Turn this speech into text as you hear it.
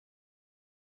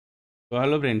तो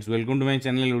hello friends, welcome to my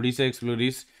channel Odisha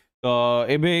एक्सप्लोरिस। तो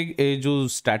एबे ए जो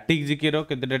स्टैटिक जीके रो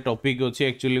केतेटा टॉपिक अछि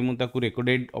एक्चुअली मु ताकू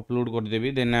रिकॉर्डेड अपलोड कर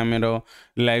देबी, देन हमरो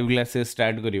live classes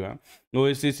start करिवा।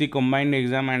 ओएससीसी combined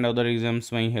exam and other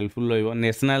exams में helpful रहइबो।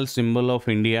 National symbol of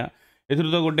India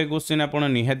एथुर तो गोटे क्वेश्चन आपण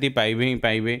निहाती पाइबे ही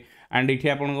पाइबे। एंड इठी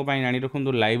आपण को पई जानि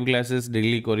रखंतु लाइव क्लासेस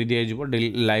डेली करि दिया जिवो।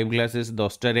 लाइव क्लासेस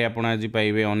 10टा रे आपण आज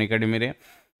पाइबे अनएकाडेमी रे,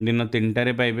 दिन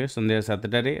 3टारे पाइबे, संध्या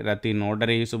 7टारे, राति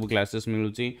 9टारे ये सब क्लासेस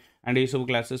मिलुची। एंड ये सब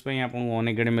क्लासेस आपको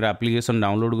अनएकाडेमी एप्लिकेशन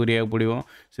डाउनलोड करिया पड़ो।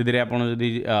 से आपड़ जदि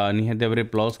निहाती भाव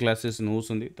प्लस क्लासेस नौ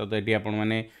तो ये आपण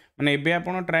मैंने एबे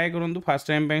आपण ट्राए करूँ फास्ट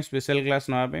टाइम स्पेशल क्लास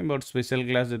नापी। बट स्पेशल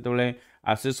क्लास जिते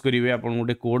आसेस करेंगे आप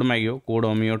गोटे कोड मांगो, कोड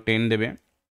अमियो 10 देवे,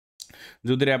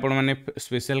 जो मैंने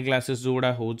स्पेशल क्लासेस जो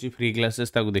गुड़ा हो फ्री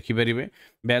क्लासेस ताको देखिपारे।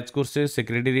 Batch courses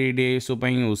secretary DSO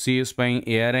OCS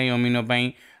ARI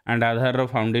Amin and Aadhaar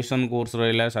foundation course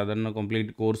रहा, साधारण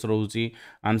complete course रोची,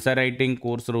 answer writing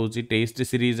course रोची, test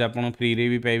series आप फ्री रे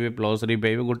भी पाइबे, प्लस रे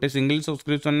पाइबे। गोटे सिंगल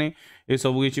सब्सक्रिप्शन ने ये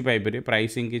सब किसी पाइपर।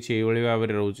 प्राइसिंग किसी भाव में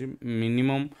रोचे।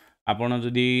 मिनिमम आपड़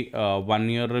जदि 1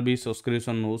 ईयर भी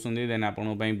सब्सक्रिप्शन नौ देन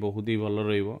आपण बहुत ही भल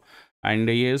रहिबो। एंड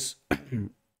येस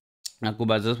आपको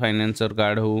बजाज फाइनेंसर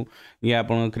कार्ड हो या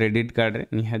आपन क्रेडिट कार्ड रे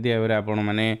निहाती भाव आपण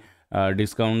माने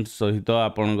डिस्काउंट सहित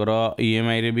आपणकर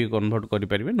ईएमआई रे भी कन्वर्ट करि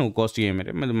परिबे। नो कॉस्ट ईएमआई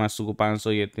रे मतलब मास को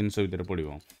 500 या 300 भीतर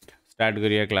पड़िबो। स्टार्ट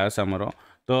करिया क्लास हमरो।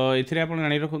 तो एथिरे आपण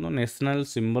जानि रखो नेशनल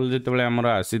सिंबल जेतेबेले हमरो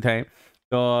आसी थाए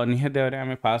तो निहाती भाव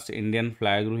आम फास्ट इंडियन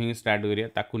फ्लैग रु ही स्टार्ट करिया।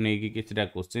 ताकू नै कि किछटा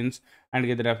क्वेश्चंस एंड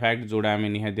केतेटा फैक्ट जोड़ा आम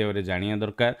निहाती भाव जानिया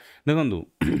दरकार। देखंतु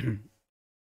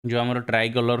जो हमरो ट्राई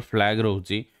कलर फ्लैग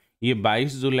रोची ये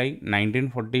 22 जुलाई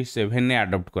 1947 ने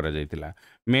अडॉप्ट करा जाइतिला।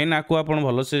 मेन आपको आपण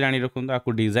भल से जानि रखुंतु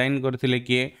आपको डिजाइन करथिले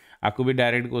किए, आपको भी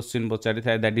डायरेक्ट क्वेश्चन पचारि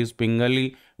थाए। दैट इज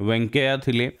पिंगली वेंकैया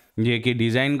थिले जे कि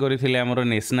डिजाइन करथिले हमरो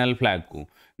नेशनल फ्लैग को।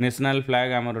 नेशनल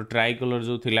फ्लैग हमरो ट्राई कलर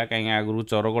जो थिला काई आगु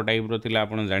चरक टाइप रो थिला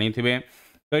आपण जानिथिबे।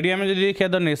 तो एडी हम जदि देखिया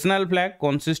the national flag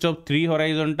consist of 3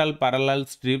 horizontal parallel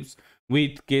strips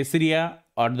with Kesariya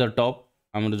at the top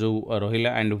हमरो जो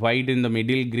रहिला and white in the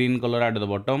middle, green colour at the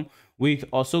bottom with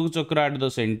Ashok चक्र एट द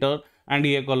सेंटर। एंड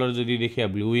ये कलर जदि देखिए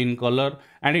ब्लू इन कलर।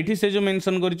 एंड इठी से जो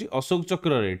mention करिछि Ashok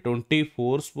चक्र रे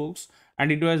 24 spokes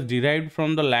and it was derived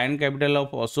from the lion capital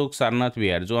of Ashok Sarnath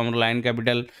विहार। जो हमर लायन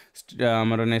कैपिटल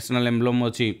हमर नेशनल एम्ब्लम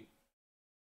अछि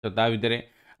तो ता भितरे।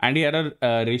 एंड यार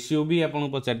रेशियो भी आपको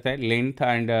पचारि थाए लेंथ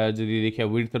एंड जदि देखिए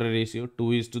विड्थ रेशियो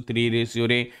 2:3 रेशियो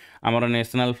रे आमर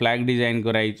नेशनल फ्लैग डिजाइन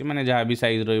कराई माने जहाँ भी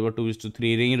साइज रहिबो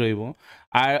 2:3 रे ही रहिबो।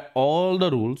 All the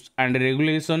rules and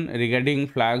regulation regarding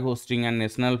flag hosting and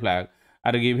national flag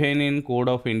are given in code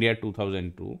of India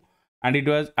 2002 and it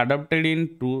was adopted in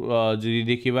जदि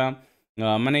देखिबा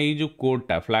माने ये जो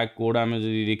कोडटा फ्लैग कोड आम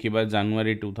जदि देखिबा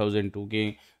जनवरी 2002 के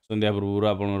संध्या पूर्व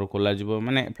आपंकर खोल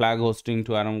माने फ्लैग होस्टिंग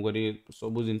ठू आरंभ कर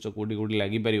सब जिन कौटी कौटी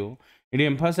लगिपर। It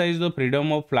emphasise the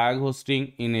freedom of flag hosting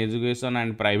in education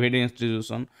and private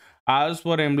institution as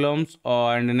per emblems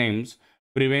and names,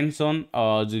 prevention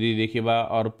जदि देखिबा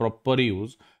और proper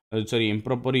use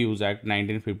improper use act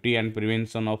 1950 and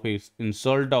prevention of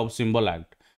insult of symbol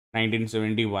act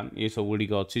 1971 ये सब गुड़ी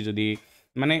अच्छी जदि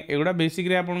माने एगुड़ा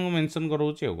बेसिक आपको mention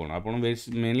करोचे कौन आप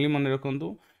मेनली मन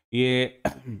रखु ये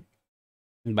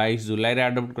 22 जुलाई रे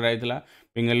अडॉप्ट कराइला।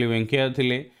 पिंगली वेंकैया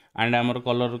थिले एंड आमर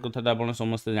कलर कथा तो आप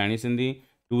समस्ते जानी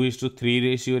 2:3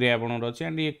 रेशियो रे आपनर अछि।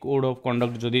 एंड ये कोड ऑफ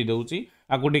कंडक्ट जदि दउची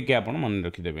आकु टिके आपण मन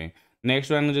रखिदेबे।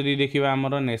 नेक्स्ट वन जदि देखिबा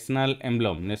हमर नेशनल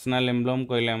एम्ब्लम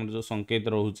कहले हमर जो संकेत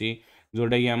रहउची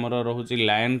जोटा कि हमर रहउची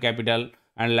lion capital.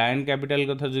 And lion capital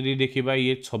कथा जदि देखिबा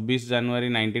ये 26 जनवरी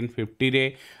 1950 रे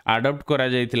अडॉप्ट करा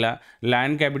जाइतिला।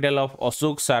 Lion capital of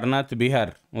Ashok Sarnath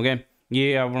Bihar. Okay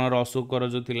ये आपनर अशोक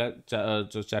जो थिला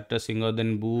 4टा सिंह,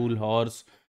 देन बुल, हॉर्स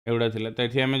एगुड़ा थिला। तो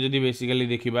ये आम जदि बेसिकली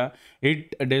देखिबा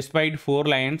it despite 4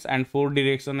 lines and 4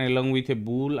 direction along with A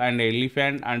bull and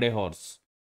elephant and a horse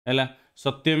है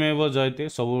सत्यमेव जयते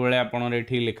सब बेले आपनर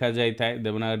एठी लिखा जाय थाए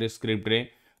देवनागरी स्क्रिप्ट रे।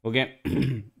 Okay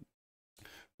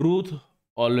truth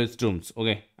always ट्रूम्स।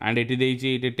 Okay and एठी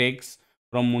देइछि इट टेक्स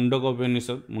फ्रॉम मुंडक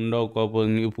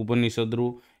उपनिषद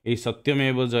रु ए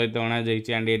सत्यमेव जयते अणा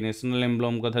जाइछि। एंड ए नेशनल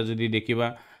एम्ब्लम कथा जदि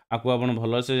देखिबा आपको आपण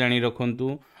भल से जानि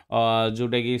रखंतु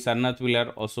जोटा कि सारनाथ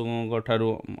विहार अशोक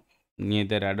ठारू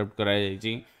नियत अडॉप्ट कराई।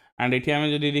 एंड ये आम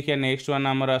जदि देखिए नेक्स्ट वन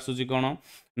आमर आसूची कौन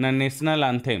ना नेशनल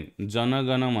आंथेम जन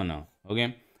गण मन। ओके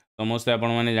समस्ते आपण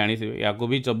मैंने जानी या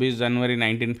भी 24 जनवरी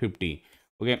 1950।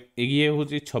 ओके ये हूँ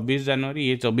 26 जनवरी,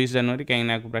 ये 24 जनवरी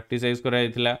कहीं प्राक्टिसाइज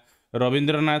कराइला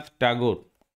रविंद्रनाथ टैगोर।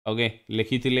 ओके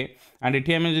लिखी थे। एंड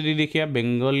ये आम जदि देखिए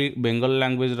बेंगल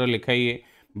लैंग्वेज लिखा ये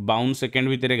 52 सेकेंड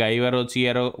भितर गाइबार अच्छी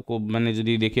यार माने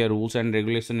जदि देखिए रूल्स एंड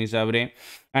रेगुलेशन हिसाब रे।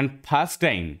 And first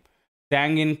time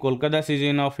sang in Kolkata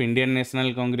season of Indian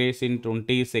National Congress in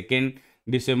 22nd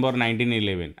December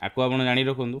 1911 आपको आपण जानी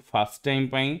रखु फर्स्ट टाइम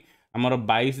पाई आमर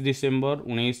 22 डिसेम्बर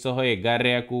 1911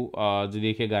 या जो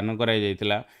देखिए गान करा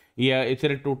जाइतिला या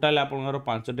एथिरे टोटल आपनकर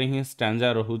 5टा ही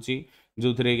स्टैंजा रहुची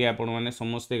जो थरे कि आपण माने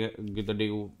समस्त गीतटी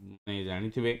को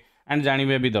जानिथिबे एंड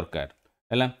जानिबे भी दरकार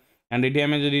हैला एंड एटी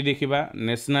आमे जदी देखिबा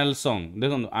नेशनल सॉन्ग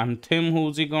देखो आंथेम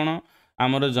होउची कोन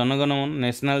आमर जनगण मन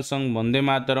नेशनल सॉन्ग वंदे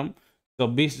मातरम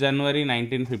 24 जनवरी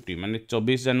 1950 माने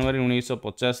 24 जनवरी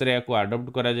 1950 रे याको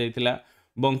अडॉप्ट करा जाइतिला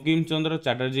बंकिम चंद्र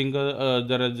चटर्जी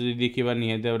द्वारा जदी देखिबा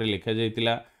निहाती भाव लिखा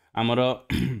जाइतिला आमर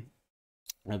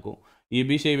याको ये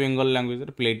भी से बेंगल लैंग्वेज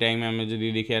प्ले टाइम आम जब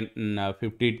देखिया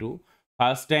 52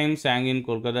 फर्स्ट टाइम सैंग इन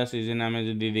कोलकाता सीजन आम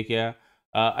जब देखिया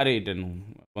अरे यहाँ नुह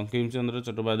बंकिम चंद्र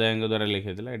चट्टोपाध्याय द्वारा लिखा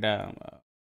यहाँ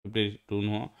 52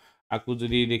 नुह आपको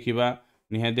जब देखा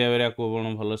निहाती भाव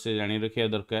आपको भलसे जानी रखा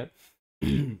दरकार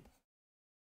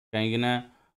कहीं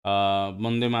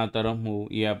वंदे मातरम हो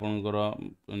ये आपणकर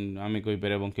आम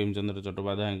कहीपर बंकिम चंद्र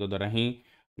चट्टोपाध्याय द्वारा ही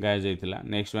गाया जाइतिला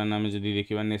नेक्स्ट वन आम जब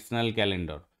देखा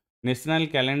नेशनल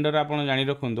कैलेंडर आपन जानी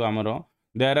रखु आमर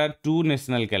there are to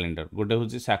national calendar गोटे हूँ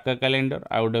साका कैलेंडर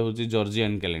आ गोटे हूँ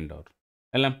जॉर्जियन कैलेंडर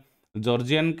है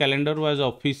Georgian calendar was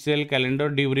official calendar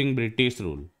during British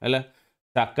rule है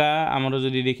साका आमर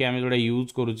जब देखिए आम जोड़ा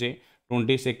यूज करुचे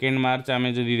 22 मार्च आम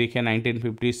जब देखिए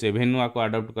 1957 आपको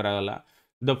adopt करागला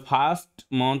the first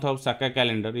month of Saka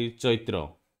calendar is Chaitra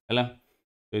है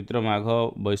चैत्र माघ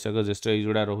बैशाख ज्येष्ठ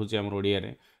जोड़ा रोचे आम ओडिया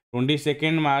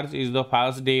 22 मार्च is the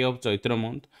first day of Chaitra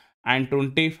month and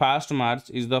 21st March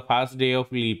is the first day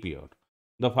of leap year.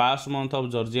 The first month of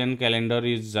Georgian calendar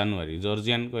is January.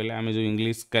 Georgian कहले आमे जो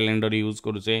English calendar use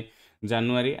करुचे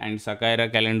January and सकायरा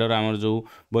calendar आमर जो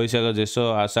बैशाख ज्येष्ठ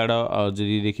आषाढ़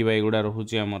जदि देखिबा एगुडा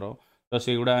रहुची आमर तो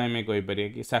सेगुडा आमे कहि परिया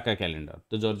कि साका कैलेंडर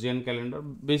तो जॉर्जियन कैलेंडर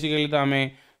बेसिकली तो आमे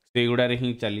सेगुडा रे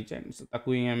ही चलीचे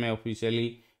ताकू ही आमे ऑफिशियली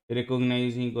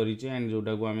रिकॉग्नाइज ही करिचे एंड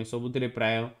जोटा को आमे सबुतरे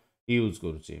प्राय यूज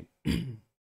करुचे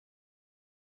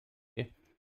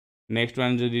नेक्स्ट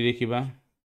वन जो देखा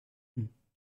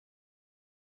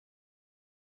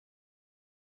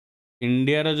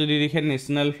इंडिया रो जो देखिए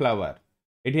नेशनल फ्लावर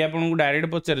ये आपको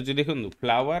डायरेक्ट पचार देखो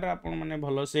फ्लावर आपण मैंने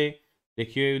भल से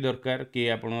देखिए भी दरकार कि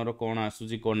आपणर कौन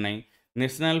आसूची कौन नहीं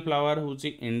नेशनल फ्लावर हूँ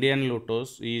Indian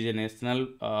lotus is a national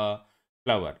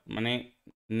flower माने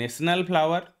नेशनल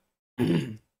फ्लावर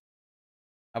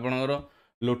आपणर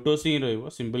लोटस ही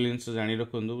रिंपल जिन जानी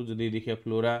रखु जो देखिए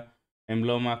फ्लोरा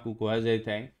एम्ब्लम आपको कह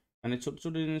जाए माने छोट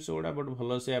छोट जिनस गुड़ा बट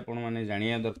भल से आपण मैंने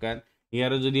जानिया दरकार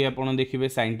यार जदि आप देखिए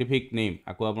साइंटिफिक नेम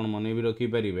आपको आप मन भी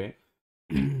रखिपारे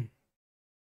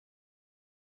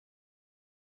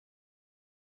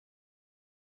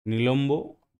निलंबो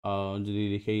जदि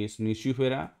देखिए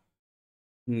निशिफेरा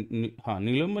हाँ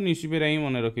निलंबो निशिफेरा ही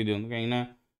मन रखी दिखाँ कहीं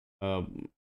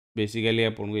बेसिकली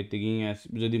आपको ये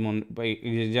जदि मन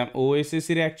एग्जाम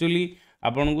OSSC रे एक्चुअली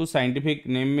आपन को साइंटिफिक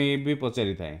नेम में भी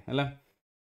पचारि थाए है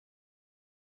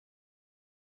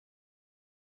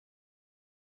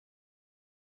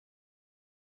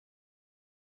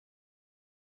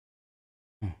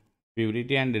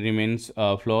purity and remains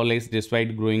flawless despite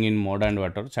growing in mud and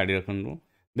water छाड़ी रखु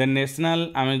देन नेशनल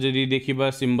आम जदि देखा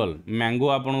सिंबल मैंगो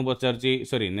आपन पचार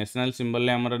सॉरी नेशनल सिंबल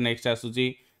आमर next आसूची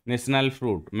national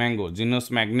fruit mango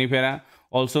genus Mangifera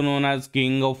also known as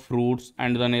king of fruits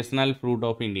and the national fruit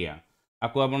of India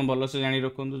आपको आप भल से जानी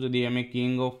रखु जदि आम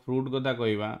किंग ऑफ फ्रूट कथा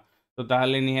कहवा तो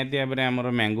ताहले निहाती भाव में आमर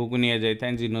मैंगो को नि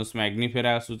जाए जिनस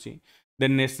मैग्निफेरा आसूची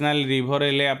देन नेशनल रिभर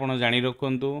एले आप जानी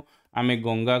रखु आम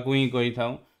गंगा को ही कही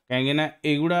था कहीं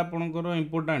एगुड़ा आपणकर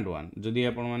इंपोर्टाट वन जदि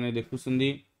आपण मैंने देखुं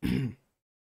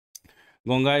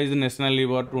Ganga is national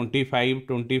river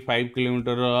 25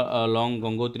 kilometre long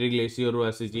Gangotri glacier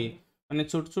आसी माने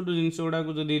छोट छोट जिनस गुड़ा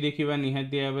को जदि देखा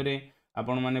निहाती भाव में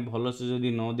आपण मैंने भल से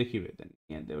जदि न देखिए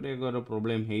निहाती भाव में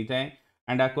प्रोब्लेम होता है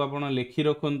एंड आपको आप लिखि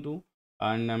रखु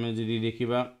एंड आम जदि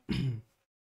देखा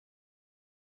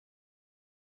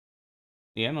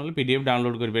या ना PDF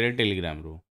डाउनलोड करें टेलीग्राम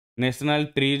रू नेशनल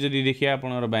ट्री जदि देखिए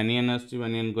आपनर बानियन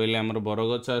आनियन कहले आमर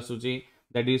बरगछ आसूची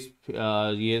दैट इज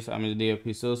येस आम जदि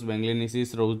फिशस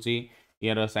बेंगलिनिसिस रोची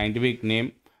यार साइंटिफिक नेम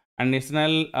एंड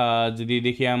नेशनल जदि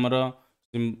देखिए आमर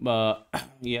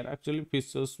यार एक्चुअली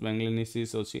फिशस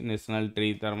बेंगलिनिसिस अच्छी नेशनल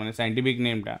ट्री तार माने scientific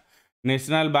नेमटा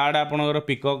national board आपनर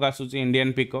peacock आसूची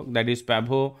Indian peacock that is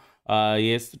पैभो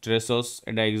yes ट्रेसस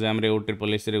Etah exam रे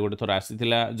OSSC रे गोटे थोड़ा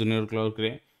आसीथिला जूनियर क्लर्क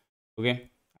रे ओके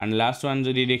एंड लास्ट वन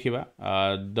जदि देखा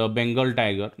the Bengal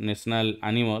tiger national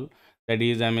animal that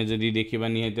is आम जदि देखा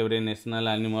निहाती national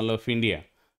animal of India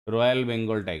royal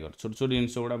Bengal tiger छोट छोट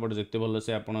जिनस गुड़ा बट जिते भल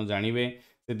से आप जानवे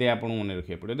से आपको मन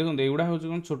रखा पड़े देखो युवा हूँ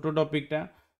कौन छोट टपिकटा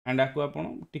एंड आपको आप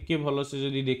टिके भलसे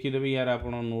जब देखीदेवे यार आप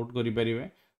नोट करेंगे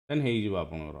देन हो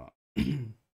आपंकर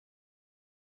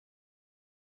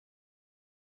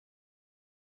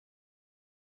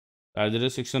आज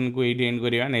सेक्शन को ये एंड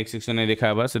करवा नेक्स्ट सेक्शन में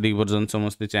देखा से पर्यटन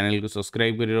समस्त चैनल को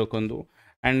सब्सक्राइब कर रखु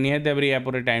एंड निहत भाव या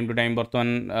टाइम टू टाइम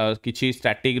बर्तमान किसी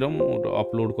स्टाटिक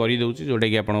अपलोड कर दूसरी जोटा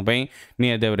कि आपंपाई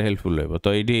निहत भाव हेल्पफुल रहा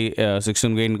तो ये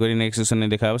सेक्शन को एंड कर नेक्स्ट सेक्शन में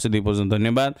देखा से पर्यटन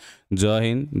धन्यवाद जय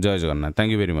हिंद जय Jagannath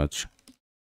thank you very much.